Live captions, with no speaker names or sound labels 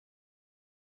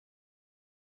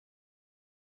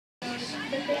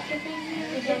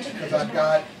Because I've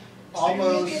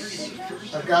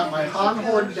got my Han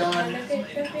horde done,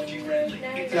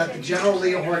 got the General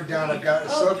Leah horde done, I've got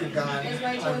Ahsoka done,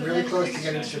 I'm really close to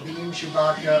getting Sabine,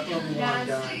 Chewbacca, Obi-Wan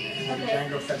done, and then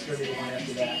the Jango Fett's going to be the one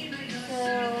after that.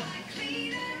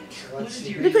 So let's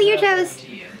see. Wiggle your toes.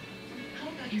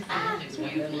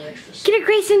 Get her,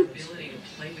 Grayson.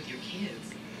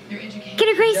 Get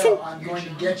her, Grayson. No, I'm going to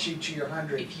get you to your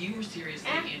 100.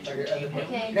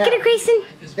 Okay. Get her, Grayson.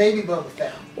 Baby Boba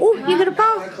Fett. Oh, you got a ball.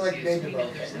 I'm going to collect Baby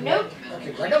Boba Fett. Nope.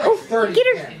 Okay, I got like 30.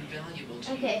 Get her.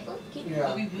 Okay.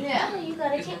 Yeah. Yeah, you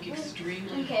gotta get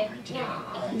okay.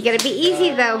 You gotta be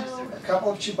easy, though. A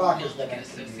couple of Chewbacca's that I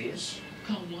can use.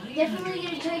 Definitely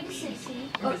gonna trade to 60.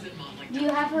 Oh, do you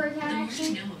have her account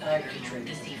actually? I can trade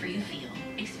it.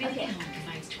 Okay.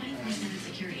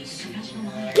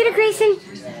 Get her, Grayson.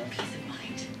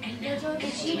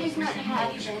 If she does not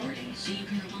have them.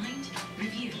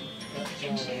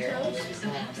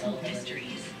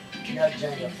 You got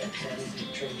Jango Fett, so I need to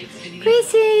trade it.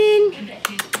 Grayson.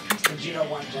 But you don't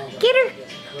want Jango Get her. Fett,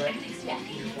 correct? Yeah.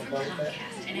 You just want Boba Fett?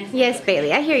 Yes,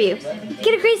 Bailey, I hear you.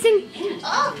 Get her, Grayson.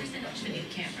 Oh!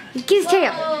 Get his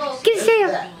tail. Get his tail.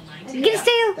 Get his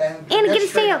tail. Then Anna, get next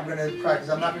his trade tail. I'm going to practice.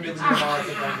 I'm not going to do the all I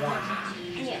think I want.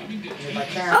 Yeah. And if I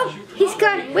can, Oh, he's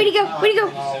gone. Where'd he go? Where'd he go?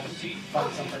 I'll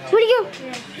find something else. Where'd he go?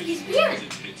 He's here.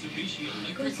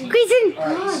 Grayson.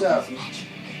 Alright, so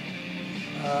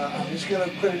I'm just going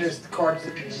to put it as the cards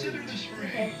that you need.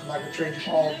 I'm not going to trade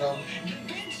you all of them,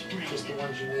 just the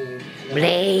ones you need.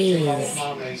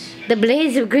 Blaze. The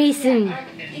blaze of Grayson.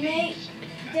 You may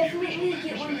definitely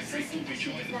get one to 60 because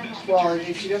she does not have. Well,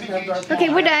 if she doesn't have Darth Maul, Okay,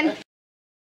 we're done.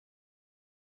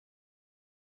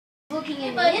 Looking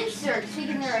in the inserts,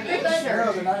 thinking they're an No,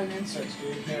 insert. they're not in inserts,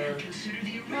 dude. They're,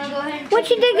 Wanna go ahead and What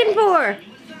you digging for?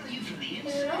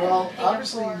 well,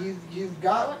 obviously you've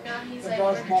got the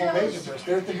Darth Maul laser burst.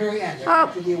 They're at the very end. They're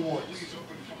after the awards.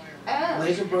 Oh.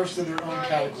 Laser bursts are their own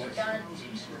category.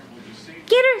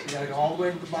 Get her. You gotta go all the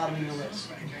way to the bottom of your list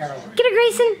in parallel. Get her,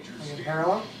 Grayson. In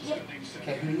parallel? Yep.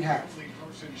 Okay, who do you have?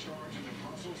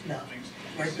 No,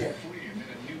 right there.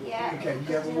 Yeah. Okay,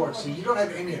 you have awards. So you don't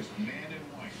have any of them.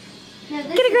 No,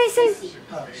 this Get her, is Grayson. 60.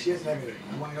 Oh, she doesn't have any.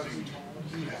 I want to know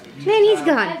who you have. Man, he's I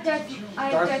gone. have Darth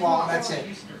Darth Maul, and that's Maul. it.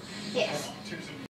 Yes.